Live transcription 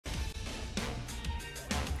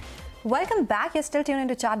Welcome back. You're still tuned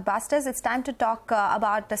into Chartbusters. It's time to talk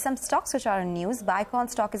about some stocks which are in news. Biocon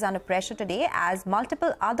stock is under pressure today as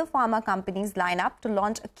multiple other pharma companies line up to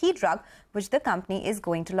launch a key drug which the company is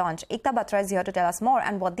going to launch. Ekta Batra is here to tell us more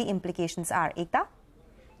and what the implications are. Ekta?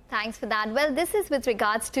 Thanks for that. Well, this is with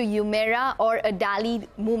regards to Humira or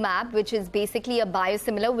adalimumab, which is basically a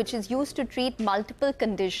biosimilar which is used to treat multiple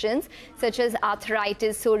conditions such as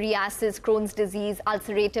arthritis, psoriasis, Crohn's disease,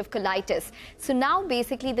 ulcerative colitis. So now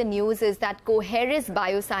basically the news is that Coherus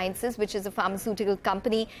Biosciences, which is a pharmaceutical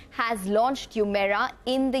company, has launched Humira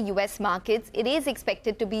in the US markets. It is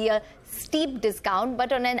expected to be a steep discount,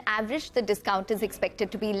 but on an average the discount is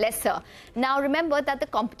expected to be lesser. Now remember that the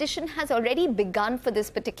competition has already begun for this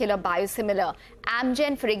particular biosimilar.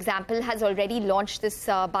 Amgen, for example, has already launched this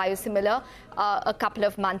biosimilar a couple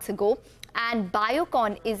of months ago. And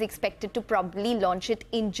Biocon is expected to probably launch it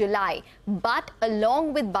in July. But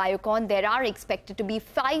along with Biocon, there are expected to be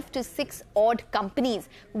 5 to 6 odd companies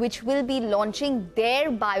which will be launching their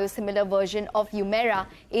biosimilar version of Humira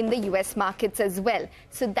in the US markets as well.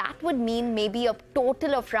 So that would mean maybe a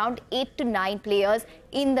total of around 8 to 9 players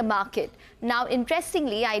in the market. Now,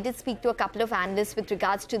 interestingly, I did speak to a couple of analysts with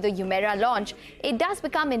regards to the Humira launch. It does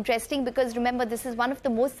become interesting because remember, this is one of the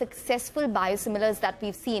most successful biosimilars that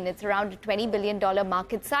we've seen. It's around a $20 billion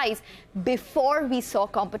market size before we saw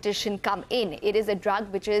competition come in. It is a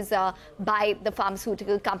drug which is by the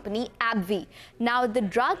pharmaceutical company AbbVie. Now, the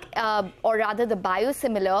drug, or rather the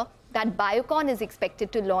biosimilar, that Biocon is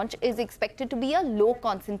expected to launch is expected to be a low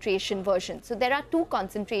concentration version. So there are 2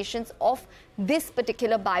 concentrations of this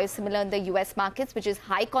particular biosimilar in the US markets, which is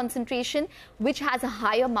high concentration, which has a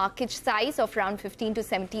higher market size of around 15 to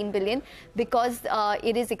 17 billion because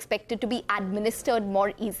it is expected to be administered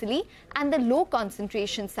more easily, and the low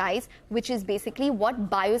concentration size, which is basically what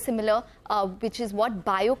biosimilar, which is what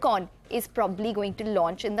Biocon is probably going to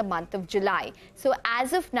launch in the month of July. So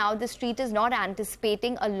as of now, the street is not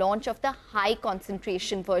anticipating a launch of the high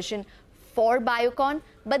concentration version for Biocon,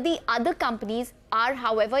 but the other companies are,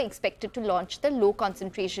 however, expected to launch the low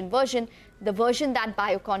concentration version, the version that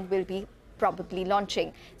Biocon will be probably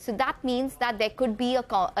launching. So that means that there could be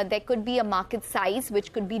a market size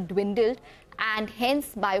which could be dwindled, and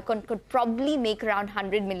hence Biocon could probably make around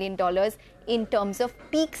 $100 million in terms of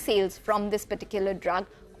peak sales from this particular drug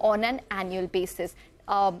on an annual basis,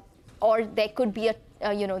 or there could be a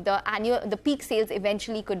the peak sales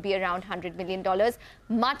eventually could be around $100 million,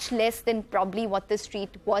 much less than probably what the street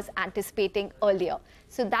was anticipating earlier.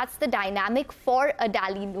 So that's the dynamic for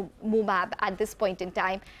adalimumab at this point in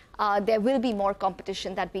time. There will be more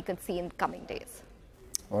competition that we can see in coming days.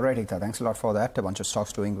 All right, Ekta, thanks a lot for that. A bunch of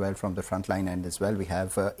stocks doing well from the frontline end as well. We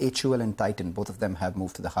have HUL and Titan. Both of them have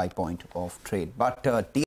moved to the high point of trade. But